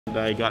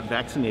I got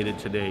vaccinated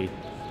today.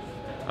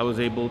 I was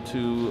able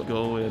to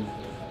go and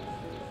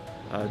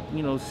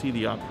see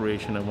the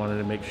operation. I wanted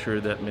to make sure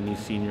that many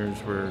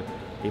seniors were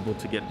able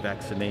to get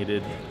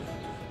vaccinated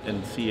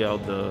and see how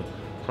the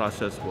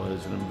process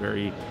was. And I'm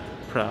very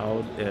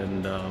proud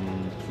and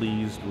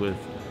pleased with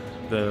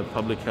the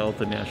public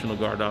health and National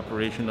Guard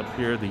operation up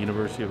here, the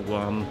University of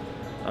Guam.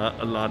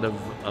 A lot of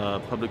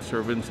public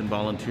servants and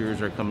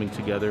volunteers are coming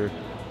together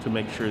to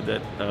make sure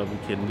that we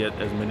can get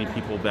as many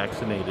people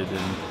vaccinated.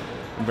 And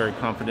I'm very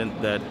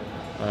confident that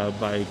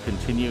by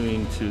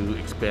continuing to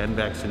expand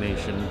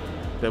vaccination,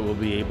 that we'll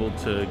be able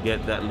to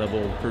get that level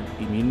of herd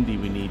immunity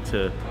we need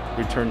to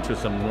return to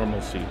some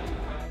normalcy.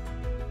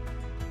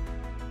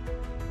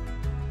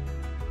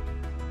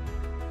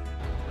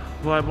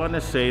 Well, I want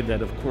to say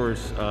that, of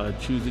course,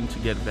 choosing to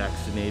get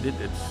vaccinated,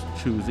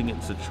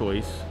 it's a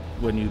choice.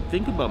 When you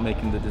think about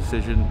making the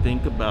decision,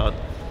 think about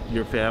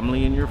your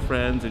family and your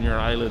friends and your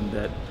island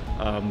that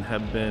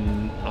have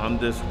been on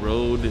this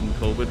road in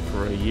COVID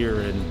for a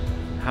year,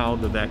 and how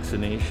the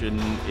vaccination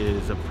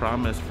is a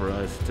promise for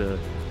us to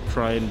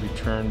try and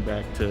return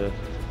back to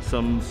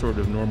some sort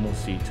of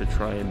normalcy, to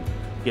try and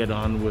get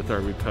on with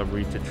our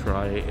recovery, to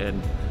try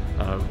and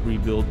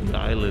rebuild the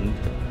island.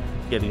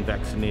 Getting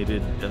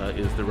vaccinated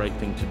is the right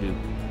thing to do.